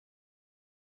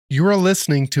You are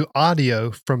listening to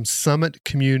audio from Summit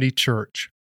Community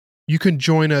Church. You can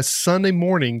join us Sunday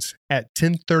mornings at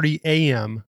 10:30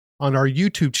 a.m. on our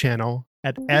YouTube channel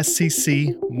at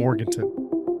SCC Morganton.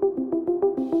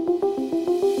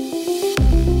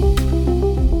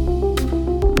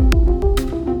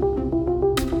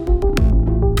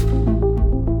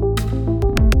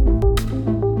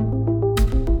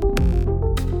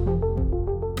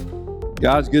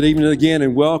 Guys, good evening again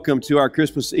and welcome to our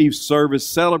Christmas Eve service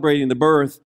celebrating the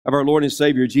birth of our Lord and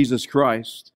Savior, Jesus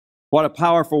Christ. What a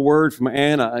powerful word from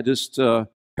Anna, just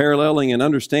paralleling and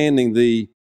understanding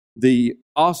the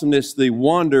awesomeness, the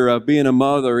wonder of being a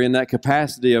mother in that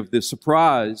capacity of the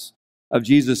surprise of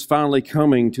Jesus finally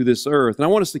coming to this earth. And I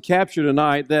want us to capture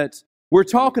tonight that we're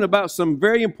talking about some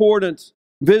very important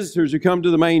visitors who come to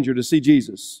the manger to see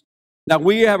Jesus. Now,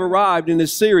 we have arrived in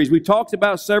this series. We talked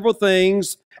about several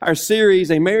things. Our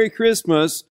series, A Merry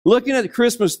Christmas, looking at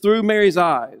Christmas through Mary's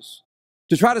eyes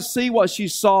to try to see what she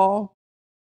saw,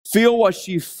 feel what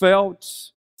she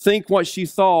felt, think what she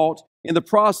thought in the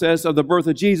process of the birth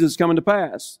of Jesus coming to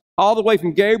pass. All the way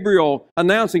from Gabriel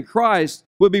announcing Christ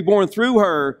would be born through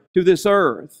her to this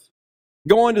earth.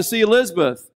 Going to see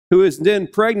Elizabeth, who is then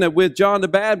pregnant with John the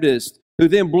Baptist, who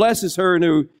then blesses her and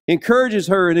who encourages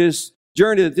her in his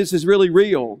journey that this is really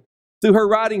real. Through her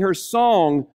writing her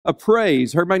song of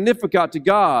praise, her Magnificat to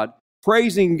God,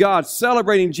 praising God,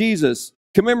 celebrating Jesus,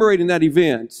 commemorating that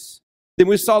event. Then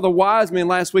we saw the wise men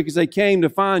last week as they came to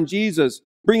find Jesus,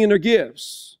 bringing their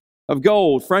gifts of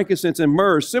gold, frankincense, and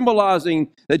myrrh,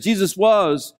 symbolizing that Jesus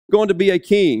was going to be a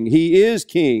king. He is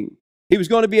king. He was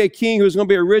going to be a king who was going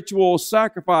to be a ritual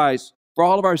sacrifice for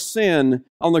all of our sin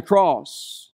on the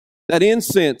cross. That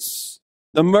incense,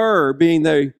 the myrrh being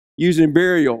the using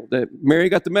burial, that Mary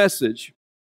got the message.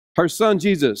 Her son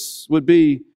Jesus would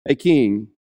be a king,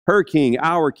 her king,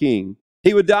 our king.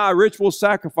 He would die a ritual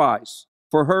sacrifice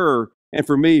for her and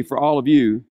for me, for all of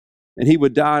you. And he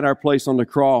would die in our place on the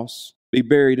cross, be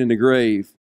buried in the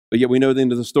grave. But yet we know the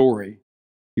end of the story.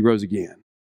 He rose again.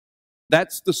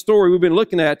 That's the story we've been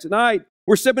looking at tonight.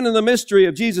 We're stepping into the mystery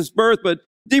of Jesus' birth, but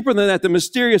deeper than that, the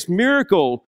mysterious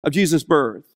miracle of Jesus'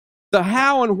 birth. The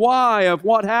how and why of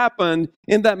what happened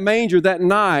in that manger that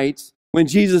night when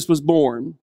Jesus was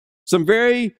born. Some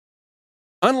very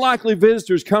unlikely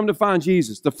visitors come to find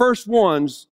Jesus, the first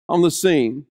ones on the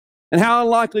scene. And how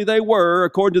unlikely they were,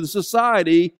 according to the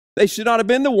society, they should not have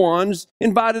been the ones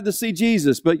invited to see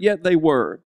Jesus, but yet they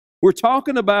were. We're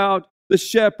talking about the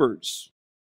shepherds.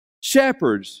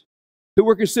 Shepherds who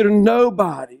were considered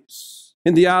nobodies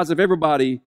in the eyes of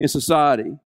everybody in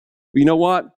society. But you know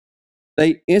what?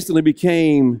 They instantly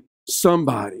became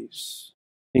somebodies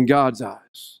in God's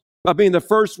eyes by being the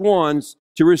first ones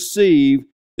to receive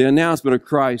the announcement of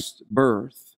Christ's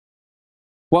birth.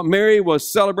 What Mary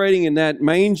was celebrating in that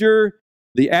manger,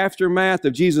 the aftermath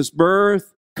of Jesus'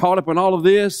 birth, caught up in all of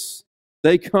this,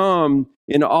 they come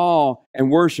in awe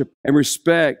and worship and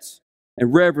respect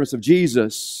and reverence of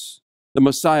Jesus, the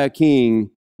Messiah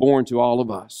King born to all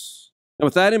of us. Now,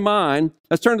 with that in mind,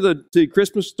 let's turn to the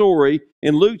Christmas story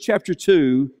in Luke chapter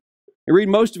 2 and read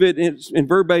most of it in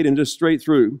verbatim, just straight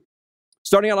through.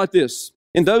 Starting out like this.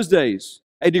 In those days,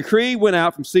 a decree went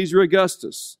out from Caesar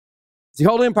Augustus. The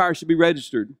whole empire should be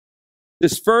registered.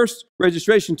 This first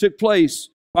registration took place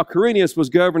while Quirinius was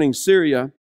governing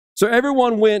Syria. So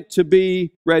everyone went to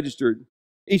be registered,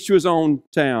 each to his own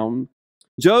town.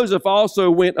 Joseph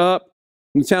also went up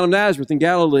from the town of Nazareth in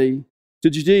Galilee to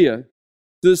Judea,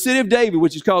 to the city of David,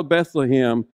 which is called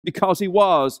Bethlehem, because he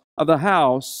was of the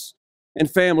house and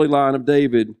family line of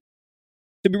David,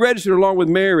 to be registered along with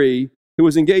Mary, who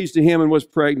was engaged to him and was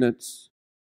pregnant.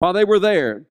 While they were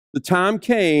there, the time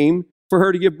came for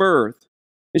her to give birth.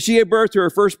 And she gave birth to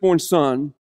her firstborn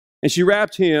son, and she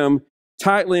wrapped him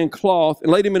tightly in cloth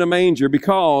and laid him in a manger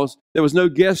because there was no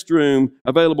guest room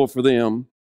available for them.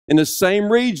 In the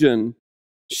same region,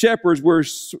 shepherds were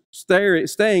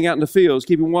staying out in the fields,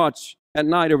 keeping watch at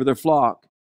night over their flock.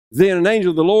 Then an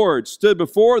angel of the Lord stood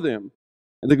before them,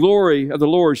 and the glory of the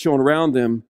Lord shone around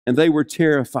them, and they were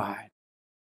terrified.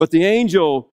 But the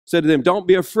angel said to them, "Don't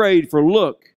be afraid, for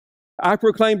look, I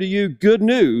proclaim to you good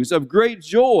news of great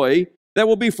joy that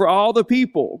will be for all the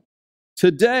people.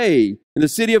 Today, in the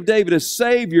city of David, a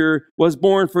Savior was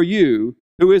born for you,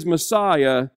 who is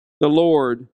Messiah, the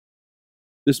Lord.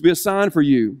 This will be a sign for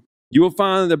you. You will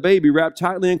find the baby wrapped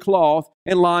tightly in cloth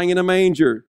and lying in a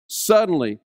manger."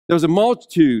 Suddenly, there was a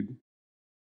multitude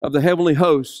of the heavenly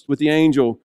host with the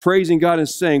angel, praising God and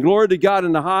saying, "Glory to God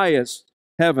in the highest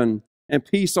heaven, and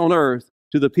peace on earth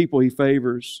to the people he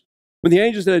favors." When the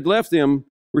angels that had left them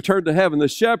returned to heaven, the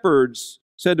shepherds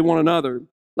said to one another,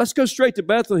 Let's go straight to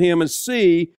Bethlehem and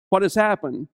see what has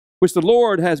happened, which the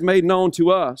Lord has made known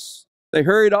to us. They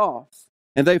hurried off,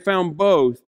 and they found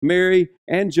both Mary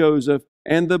and Joseph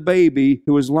and the baby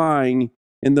who was lying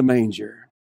in the manger.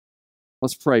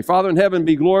 Let's pray. Father in heaven,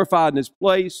 be glorified in this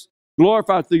place,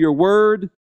 glorified through your word,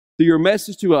 through your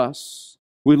message to us.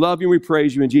 We love you and we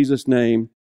praise you in Jesus' name.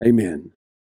 Amen.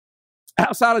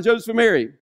 Outside of Joseph and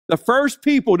Mary, the first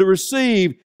people to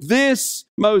receive this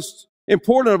most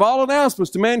important of all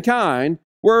announcements to mankind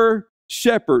were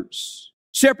shepherds.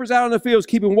 Shepherds out in the fields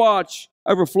keeping watch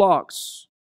over flocks.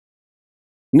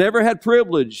 Never had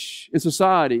privilege in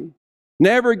society.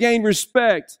 Never gained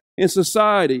respect in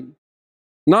society.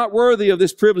 Not worthy of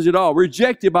this privilege at all.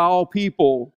 Rejected by all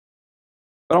people.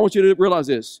 But I want you to realize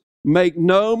this. Make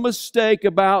no mistake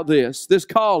about this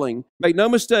calling. Make no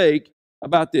mistake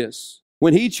about this.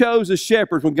 When he chose the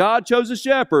shepherds, when God chose the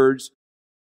shepherds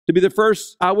to be the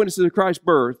first eyewitnesses of Christ's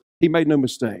birth, he made no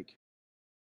mistake.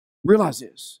 Realize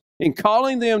this. In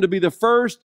calling them to be the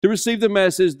first to receive the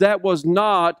message, that was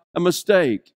not a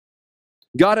mistake.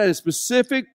 God had a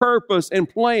specific purpose and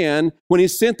plan when he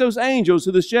sent those angels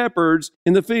to the shepherds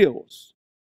in the fields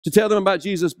to tell them about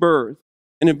Jesus' birth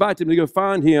and invite them to go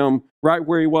find him right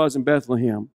where he was in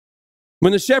Bethlehem.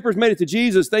 When the shepherds made it to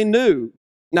Jesus, they knew.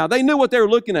 Now, they knew what they were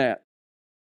looking at.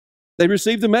 They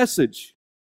received the message.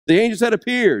 The angels had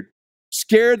appeared,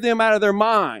 scared them out of their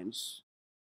minds.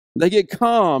 They get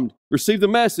calmed, receive the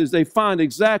message. They find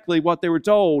exactly what they were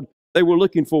told they were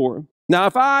looking for. Now,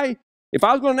 if I was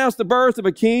going to announce the birth of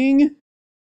a king,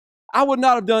 I would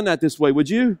not have done that this way, would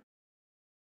you?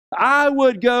 I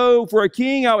would go for a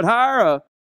king. I would hire a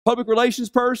public relations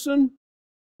person,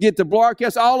 get the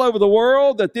broadcast all over the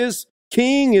world that this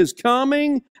king is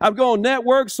coming. I'd go on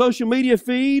networks, social media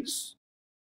feeds,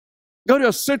 go to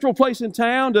a central place in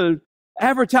town to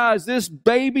advertise this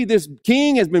baby, this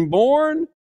king has been born.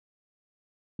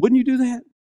 Wouldn't you do that?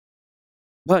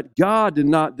 But God did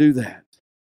not do that.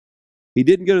 He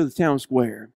didn't go to the town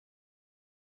square.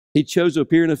 He chose to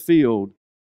appear in a field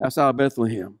outside of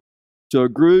Bethlehem to a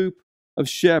group of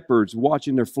shepherds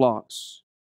watching their flocks.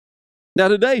 Now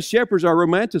today, shepherds are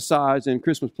romanticized in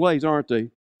Christmas plays, aren't they?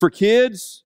 For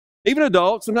kids, even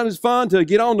adults, sometimes it's fun to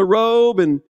get on the robe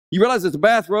and you realize it's a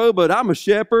bathrobe, but I'm a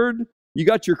shepherd. You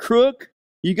got your crook,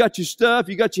 you got your stuff,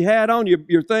 you got your hat on,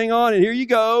 your thing on, and here you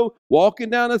go, walking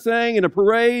down the thing in a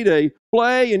parade, a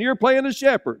play, and you're playing a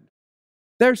shepherd.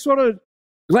 They're sort of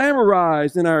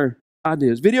glamorized in our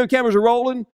ideas. Video cameras are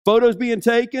rolling, photos being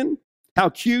taken, how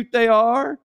cute they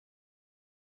are.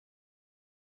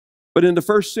 But in the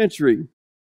first century,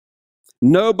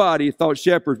 nobody thought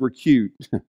shepherds were cute.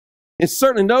 And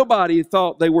certainly nobody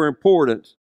thought they were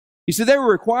important. You see, they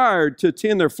were required to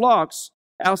tend their flocks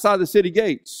outside the city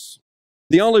gates.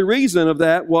 The only reason of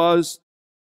that was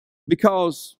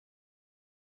because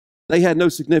they had no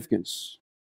significance.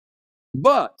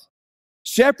 But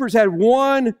shepherds had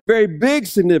one very big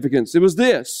significance. It was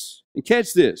this, and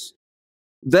catch this.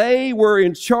 They were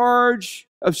in charge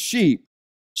of sheep.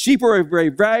 Sheep were a very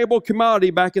valuable commodity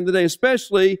back in the day,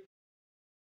 especially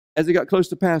as it got close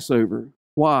to Passover.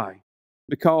 Why?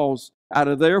 Because out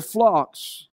of their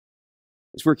flocks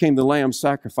is where came the lamb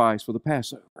sacrifice for the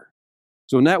Passover.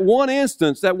 So in that one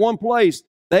instance, that one place,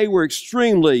 they were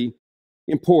extremely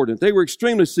important. They were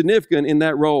extremely significant in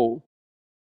that role.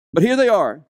 But here they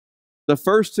are, the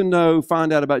first to know,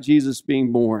 find out about Jesus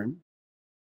being born.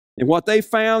 And what they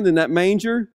found in that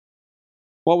manger,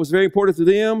 what was very important to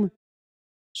them,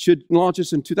 should launch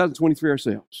us in 2023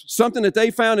 ourselves. Something that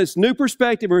they found is new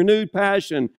perspective, renewed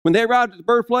passion. When they arrived at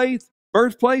the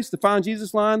birthplace to find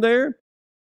Jesus lying there,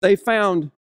 they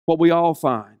found what we all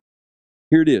find.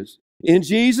 Here it is. In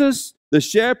Jesus, the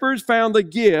shepherds found the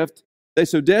gift they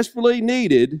so desperately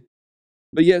needed,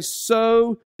 but yet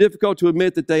so difficult to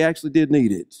admit that they actually did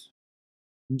need it.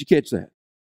 Did you catch that?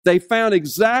 They found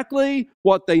exactly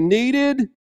what they needed,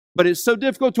 but it's so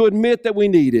difficult to admit that we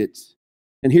need it.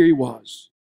 And here he was.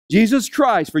 Jesus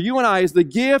Christ, for you and I, is the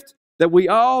gift that we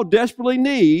all desperately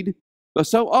need, but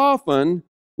so often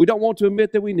we don't want to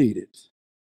admit that we need it.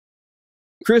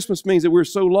 Christmas means that we're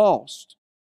so lost.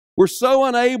 We're so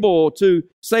unable to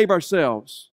save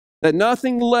ourselves that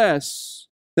nothing less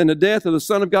than the death of the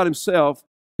Son of God himself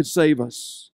could save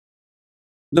us.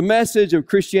 The message of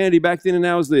Christianity back then and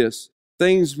now is this: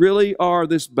 things really are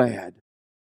this bad,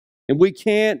 and we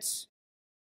can't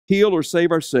heal or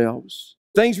save ourselves.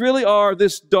 Things really are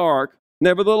this dark.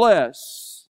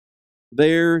 Nevertheless,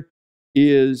 there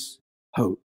is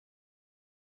hope.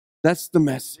 That's the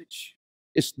message.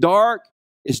 It's dark,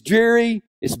 it's dreary,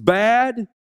 it's bad,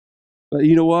 but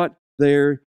you know what?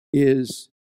 There is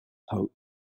hope.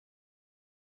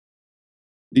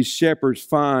 these shepherds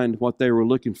find what they were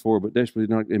looking for, but desperately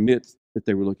did not admit that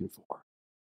they were looking for.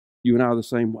 You and I are the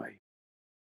same way.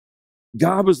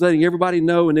 God was letting everybody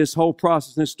know in this whole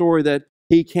process, in this story, that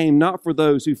he came not for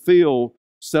those who feel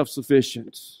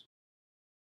self-sufficient,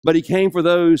 but he came for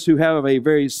those who have a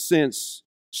very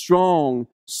strong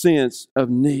sense of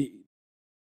need.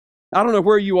 I don't know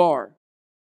where you are,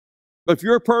 but if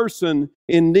you're a person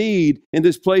in need in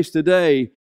this place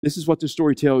today, this is what this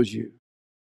story tells you.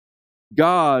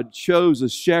 God chose the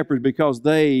shepherds because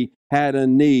they had a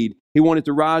need. He wanted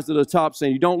to rise to the top,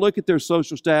 saying, you don't look at their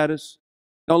social status.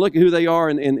 Don't look at who they are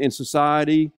in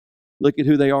society. Look at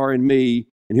who they are in me.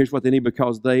 And here's what they need,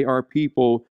 because they are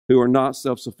people who are not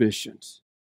self-sufficient.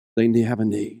 They have a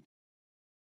need.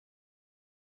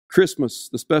 Christmas,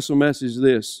 the special message is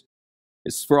this.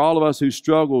 It's for all of us who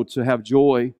struggle to have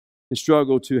joy and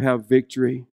struggle to have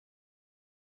victory.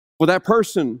 For that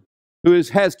person who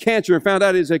has cancer and found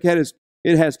out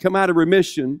it has come out of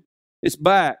remission, it's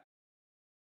back.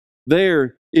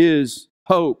 There is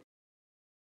hope.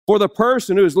 For the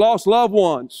person who has lost loved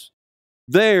ones,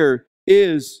 there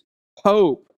is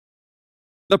hope.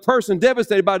 The person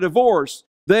devastated by divorce,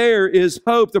 there is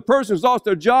hope. The person who's lost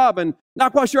their job and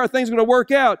not quite sure how things are going to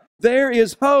work out, there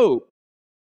is hope.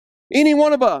 Any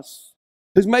one of us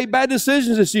who's made bad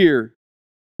decisions this year,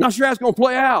 not sure how it's going to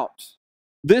play out.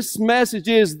 This message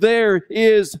is there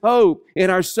is hope in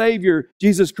our Savior,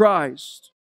 Jesus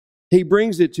Christ. He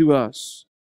brings it to us.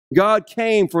 God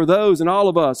came for those and all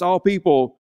of us, all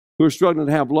people who are struggling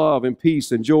to have love and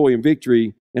peace and joy and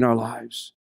victory in our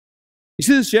lives. You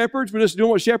see, the shepherds were just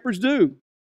doing what shepherds do.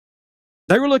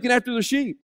 They were looking after the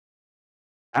sheep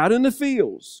out in the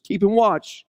fields, keeping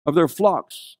watch of their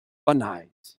flocks by night.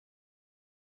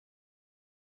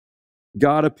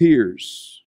 God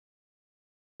appears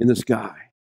in the sky.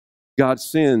 God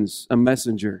sends a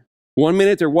messenger. 1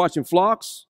 minute they're watching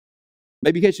flocks,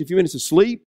 maybe catch a few minutes of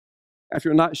sleep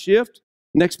after a night shift.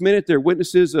 Next minute they're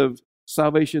witnesses of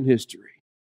salvation history.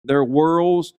 Their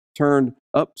worlds turned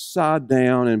upside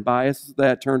down, and by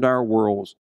that turned our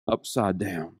worlds upside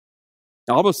down.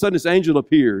 All of a sudden this angel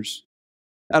appears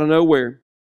out of nowhere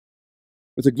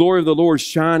with the glory of the Lord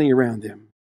shining around them.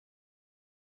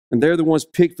 And they're the ones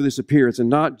picked for this appearance, and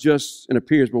not just an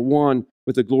appearance, but one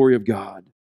with the glory of God.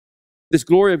 This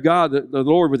glory of God, the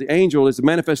Lord with the angel, is the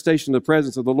manifestation of the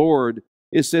presence of the Lord.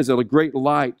 It says that a great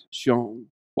light shone.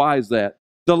 Why is that?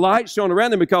 The light shone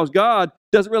around them because God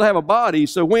doesn't really have a body,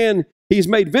 so when he's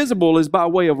made visible is by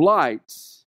way of light.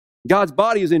 God's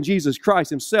body is in Jesus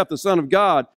Christ himself, the Son of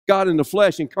God, God in the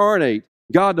flesh incarnate.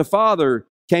 God the Father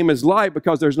came as light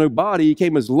because there's no body. He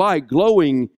came as light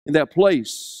glowing in that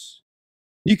place.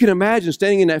 You can imagine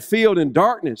standing in that field in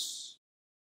darkness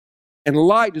and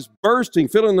light just bursting,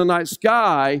 filling the night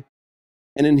sky,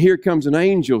 and then here comes an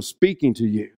angel speaking to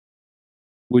you.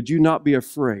 Would you not be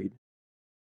afraid?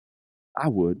 I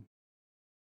would.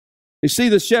 You see,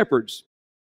 the shepherds,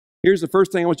 here's the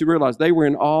first thing I want you to realize. They were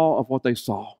in awe of what they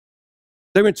saw.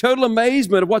 They were in total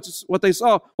amazement of what they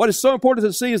saw. What is so important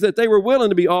to see is that they were willing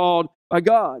to be awed by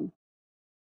God.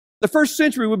 The first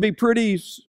century was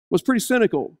pretty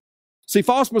cynical. See,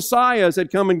 false messiahs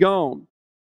had come and gone.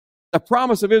 The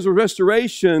promise of Israel's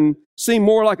restoration seemed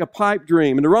more like a pipe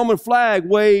dream, and the Roman flag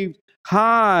waved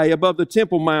high above the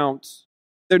Temple Mount.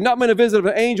 There had not been a visit of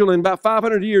an angel in about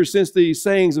 500 years since the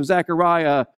sayings of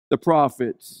Zechariah the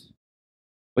prophet.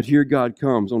 But here God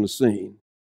comes on the scene.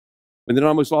 When they'd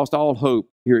almost lost all hope,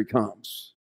 here it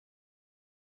comes.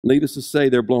 Needless to say,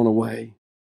 they're blown away.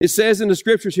 It says in the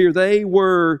scriptures here, they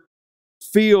were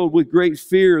filled with great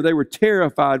fear. They were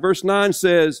terrified. Verse 9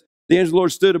 says, the angel of the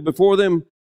Lord stood before them.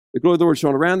 The glory of the Lord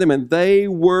shone around them, and they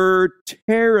were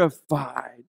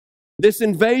terrified. This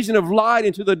invasion of light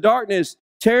into the darkness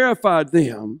terrified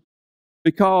them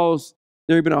because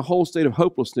there had been a whole state of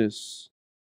hopelessness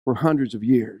for hundreds of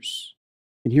years.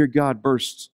 And here God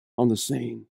bursts on the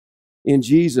scene. In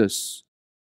Jesus,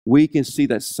 we can see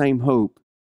that same hope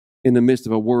in the midst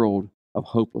of a world of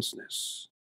hopelessness.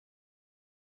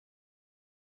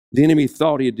 The enemy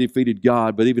thought he had defeated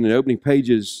God, but even in the opening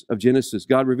pages of Genesis,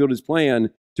 God revealed his plan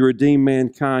to redeem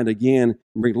mankind again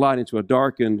and bring light into a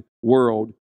darkened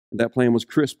world. And that plan was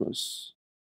Christmas.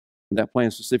 And that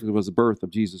plan specifically was the birth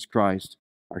of Jesus Christ,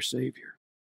 our Savior.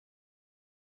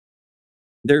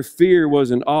 Their fear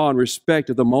was in awe and respect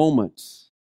of the moment.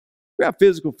 We have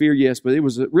physical fear, yes, but it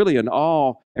was really an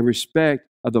awe and respect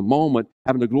of the moment,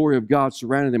 having the glory of God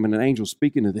surrounding them and an angel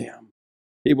speaking to them.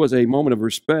 It was a moment of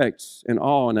respect and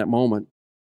awe in that moment.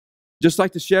 Just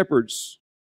like the shepherds,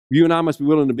 you and I must be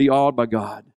willing to be awed by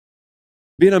God.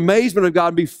 Be in amazement of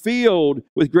God, be filled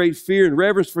with great fear and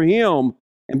reverence for Him,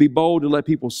 and be bold to let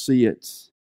people see it.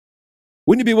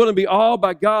 We need to be willing to be awed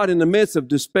by God in the midst of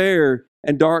despair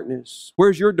and darkness.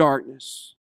 Where's your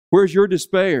darkness? Where's your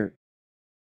despair?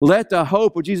 Let the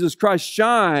hope of Jesus Christ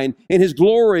shine in His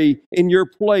glory in your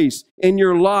place, in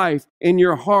your life, in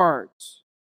your heart.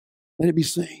 Let it be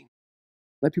seen.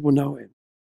 Let people know it.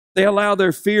 They allow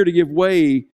their fear to give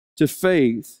way to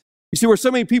faith. You see, where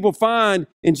so many people find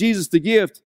in Jesus the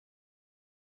gift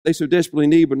they so desperately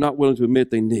need but not willing to admit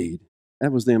they need.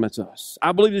 That was them, that's us.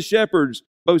 I believe the shepherds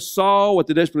both saw what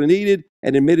they desperately needed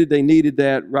and admitted they needed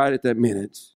that right at that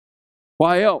minute.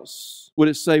 Why else would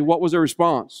it say, what was their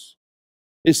response?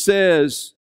 It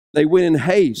says they went in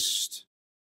haste.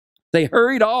 They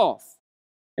hurried off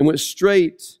and went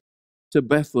straight to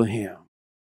Bethlehem.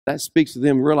 That speaks to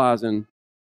them realizing,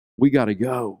 we got to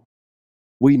go.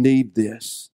 We need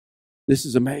this. This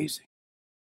is amazing.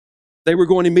 They were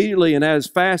going immediately and as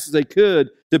fast as they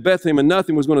could to Bethlehem, and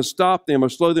nothing was going to stop them or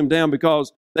slow them down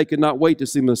because they could not wait to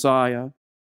see Messiah.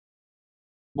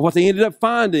 But what they ended up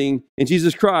finding in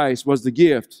Jesus Christ was the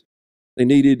gift they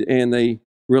needed and they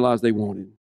realized they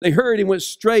wanted. They hurried and went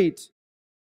straight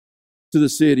to the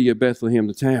city of Bethlehem,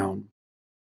 the town.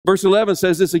 Verse 11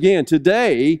 says this again,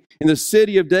 today in the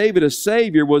city of David a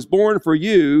Savior was born for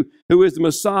you, who is the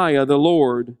Messiah, the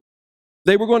Lord.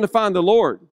 They were going to find the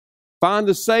Lord, find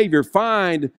the Savior,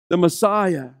 find the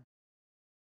Messiah.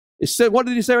 It said, what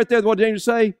did he say right there? What did James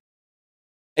say?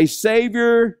 A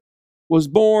Savior was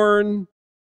born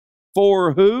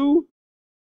for who?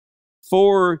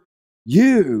 For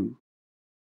you.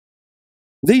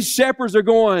 These shepherds are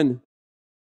going,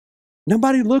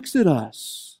 nobody looks at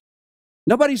us.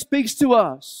 Nobody speaks to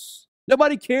us.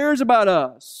 Nobody cares about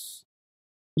us.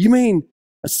 You mean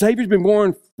a Savior's been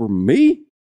born for me?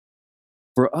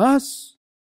 For us?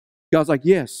 God's like,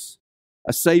 yes,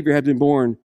 a Savior has been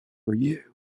born for you.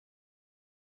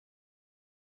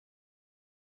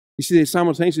 You see, they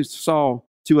simultaneously saw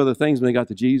two other things when they got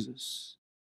to Jesus.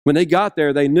 When they got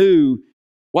there, they knew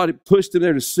what it pushed them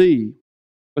there to see.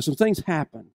 But some things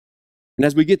happened. And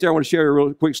as we get there, I want to share a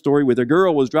real quick story with a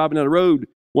girl was driving down the road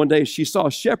one day. She saw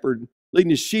a shepherd leading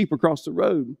his sheep across the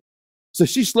road. So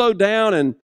she slowed down,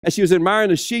 and as she was admiring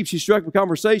the sheep, she struck up a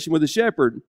conversation with the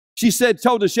shepherd. She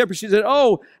told the shepherd, she said,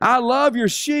 oh, I love your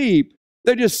sheep.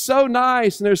 They're just so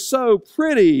nice and they're so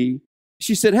pretty.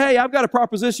 She said, hey, I've got a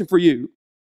proposition for you.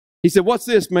 He said, what's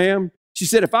this, ma'am? She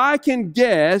said, if I can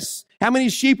guess how many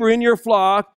sheep are in your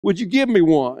flock, would you give me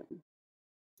one?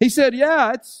 He said,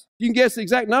 yeah, you can guess the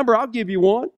exact number, I'll give you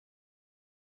one.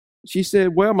 She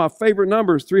said, well, my favorite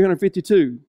number is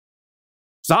 352.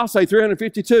 So I'll say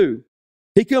 352.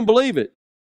 He couldn't believe it.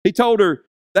 He told her,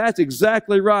 that's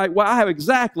exactly right. Well, I have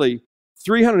exactly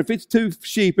 352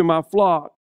 sheep in my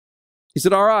flock. He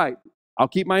said, all right, I'll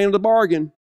keep my end of the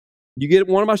bargain. You get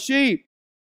one of my sheep.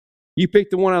 You pick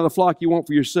the one out of the flock you want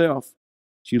for yourself.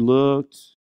 She looked,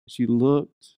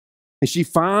 and she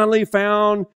finally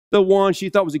found the one she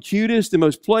thought was the cutest, the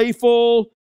most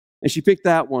playful, and she picked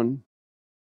that one.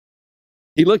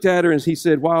 He looked at her and he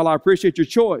said, while I appreciate your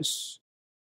choice,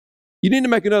 you need to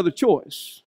make another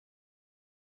choice.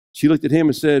 She looked at him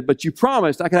and said, but you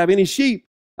promised I could have any sheep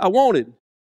I wanted.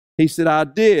 He said, I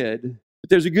did, but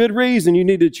there's a good reason you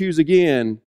need to choose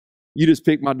again. You just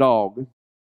picked my dog.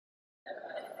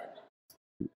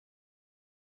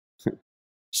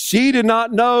 She did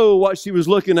not know what she was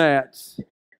looking at.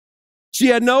 She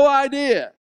had no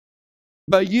idea.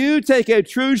 But you take a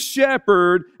true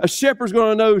shepherd, a shepherd's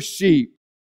going to know sheep.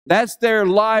 That's their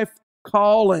life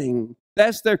calling.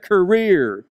 That's their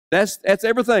career. That's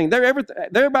everything.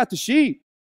 They're about the sheep.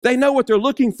 They know what they're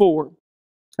looking for.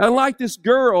 Unlike this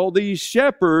girl, these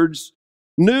shepherds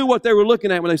knew what they were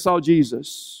looking at when they saw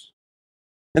Jesus.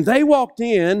 And they walked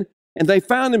in and they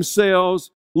found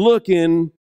themselves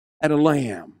looking at a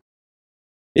lamb.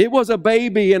 It was a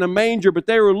baby in a manger, but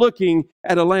they were looking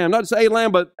at a lamb. Not just a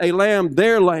lamb, but a lamb,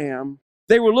 their lamb.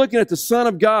 They were looking at the Son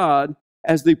of God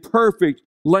as the perfect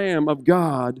Lamb of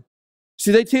God.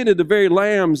 See, they tended the very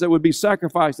lambs that would be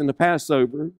sacrificed in the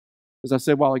Passover, as I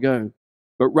said a while ago.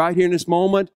 But right here in this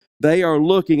moment, they are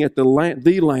looking at the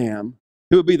lamb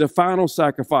who would be the final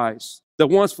sacrifice, the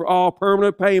once for all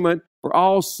permanent payment for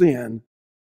all sin,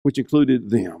 which included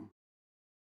them.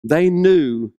 They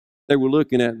knew they were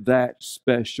looking at that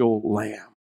special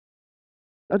lamb.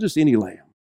 Not just any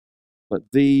lamb,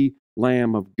 but the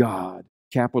Lamb of God,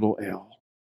 capital L,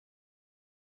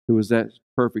 who was that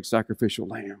perfect sacrificial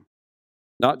lamb.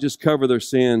 Not just cover their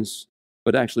sins,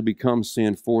 but actually become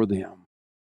sin for them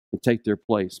and take their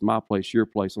place, my place, your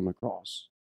place on the cross.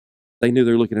 They knew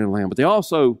they were looking at a lamb. But they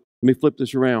also, let me flip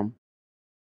this around,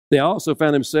 they also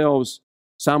found themselves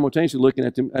simultaneously looking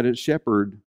at a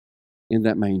shepherd in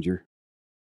that manger.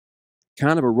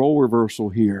 kind of a role reversal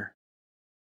here.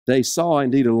 They saw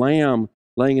indeed a lamb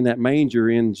laying in that manger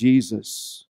in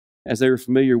Jesus, as they were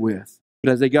familiar with.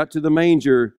 But as they got to the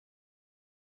manger,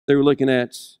 they were looking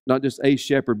at not just a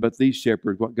shepherd, but the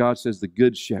shepherd, what God says, the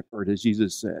good shepherd, as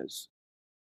Jesus says.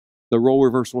 The role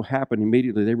reversal happened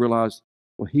immediately. They realized,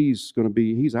 well, he's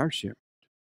our shepherd.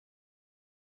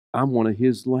 I'm one of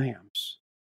his lambs.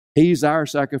 He's our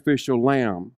sacrificial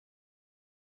lamb.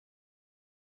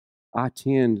 I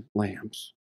tend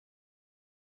lambs.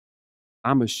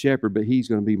 I'm a shepherd, but he's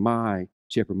going to be my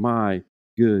shepherd, my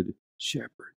good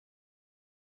shepherd.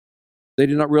 They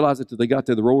did not realize it until they got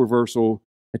there. The role reversal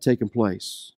had taken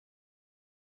place.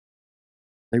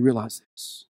 They realized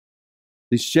this.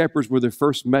 These shepherds were the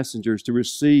first messengers to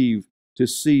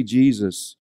see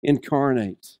Jesus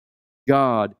incarnate,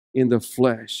 God in the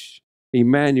flesh,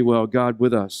 Emmanuel, God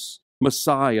with us,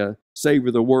 Messiah, Savior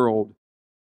of the world.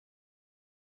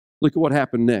 Look at what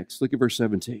happened next. Look at verse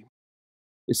 17.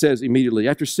 It says immediately,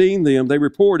 after seeing them, they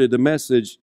reported the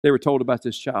message they were told about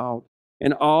this child.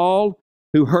 And all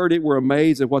who heard it were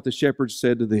amazed at what the shepherds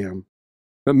said to them.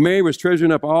 But Mary was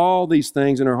treasuring up all these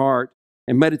things in her heart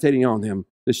and meditating on them.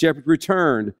 The shepherds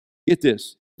returned. Get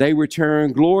this. They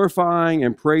returned glorifying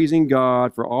and praising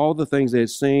God for all the things they had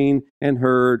seen and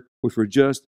heard, which were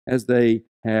just as they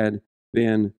had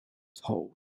been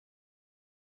told.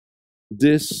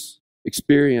 This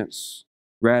experience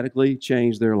radically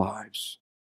changed their lives.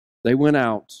 They went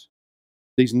out.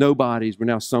 These nobodies were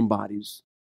now somebodies.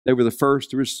 They were the first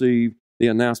to receive the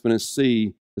announcement and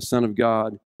see the Son of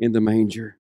God in the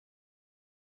manger.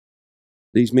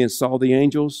 These men saw the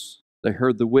angels, they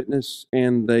heard the witness,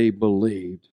 and they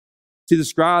believed. See, the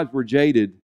scribes were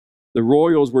jaded. The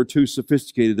royals were too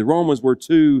sophisticated. The Romans were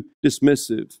too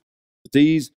dismissive. But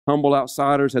these humble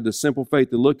outsiders had the simple faith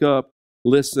to look up,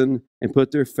 listen, and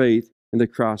put their faith in the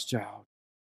Christ child.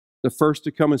 The first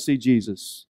to come and see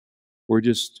Jesus were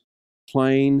just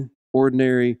plain,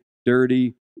 ordinary,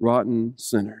 dirty, rotten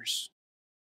sinners.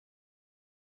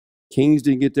 Kings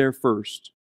didn't get there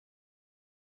first.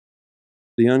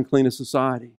 The unclean of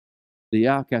society, the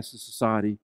outcast of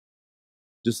society,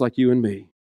 just like you and me,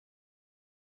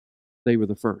 they were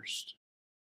the first.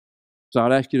 So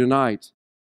I'd ask you tonight,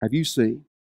 have you seen?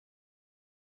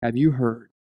 Have you heard?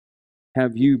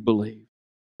 Have you believed?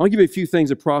 I'll give you a few things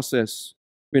to process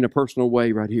in a personal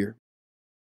way right here.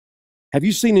 Have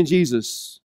you seen in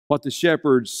Jesus what the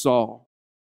shepherds saw?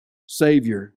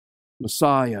 Savior,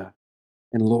 Messiah,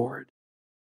 and Lord.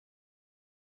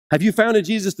 Have you found in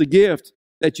Jesus the gift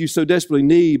that you so desperately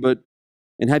need,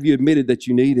 and have you admitted that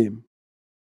you need Him?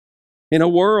 In a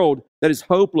world that is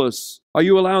hopeless, are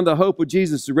you allowing the hope of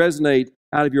Jesus to resonate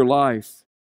out of your life?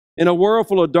 In a world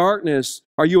full of darkness,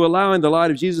 are you allowing the light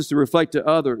of Jesus to reflect to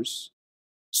others?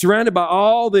 Surrounded by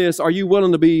all this, are you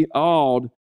willing to be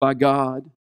awed by God?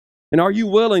 And are you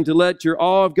willing to let your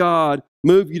awe of God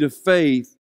move you to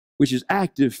faith, which is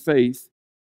active faith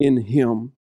in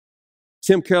Him?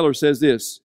 Tim Keller says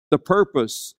this: the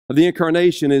purpose of the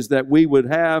incarnation is that we would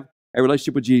have a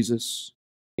relationship with Jesus.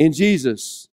 In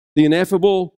Jesus, the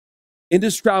ineffable,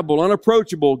 indescribable,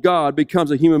 unapproachable God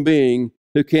becomes a human being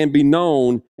who can be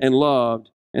known and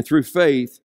loved. And through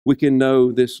faith, we can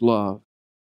know this love.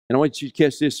 And I want you to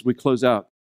catch this as we close out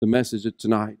the message of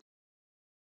tonight.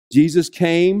 Jesus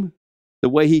came the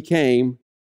way He came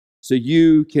so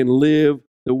you can live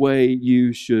the way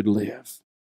you should live.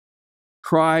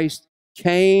 Christ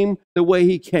came the way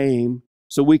He came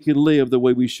so we can live the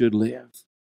way we should live.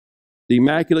 The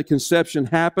Immaculate Conception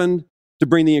happened to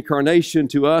bring the incarnation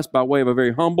to us by way of a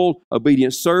very humble,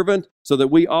 obedient servant so that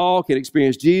we all can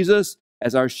experience Jesus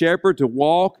as our shepherd to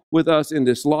walk with us in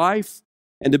this life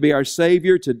and to be our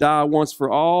Savior, to die once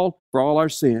for all our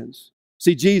sins.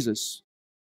 See, Jesus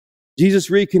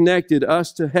reconnected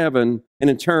us to heaven and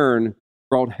in turn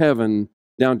brought heaven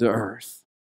down to earth.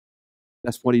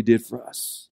 That's what He did for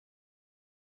us.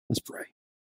 Let's pray.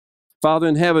 Father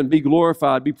in heaven, be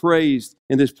glorified, be praised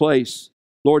in this place.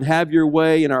 Lord, have your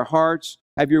way in our hearts,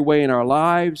 have your way in our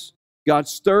lives. God,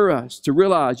 stir us to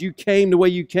realize you came the way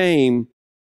you came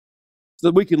so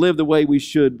that we could live the way we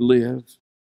should live.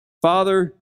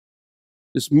 Father,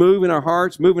 just move in our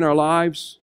hearts, move in our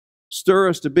lives. Stir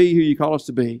us to be who you call us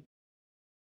to be.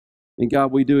 And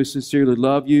God, we do sincerely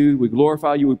love you. We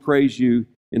glorify you. We praise you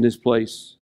in this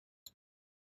place.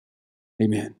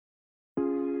 Amen.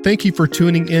 Thank you for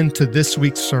tuning in to this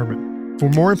week's sermon. For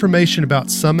more information about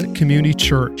Summit Community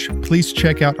Church, please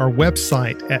check out our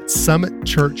website at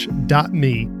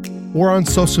summitchurch.me or on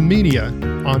social media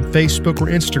on Facebook or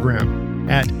Instagram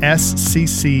at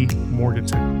SCC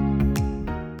Morganton.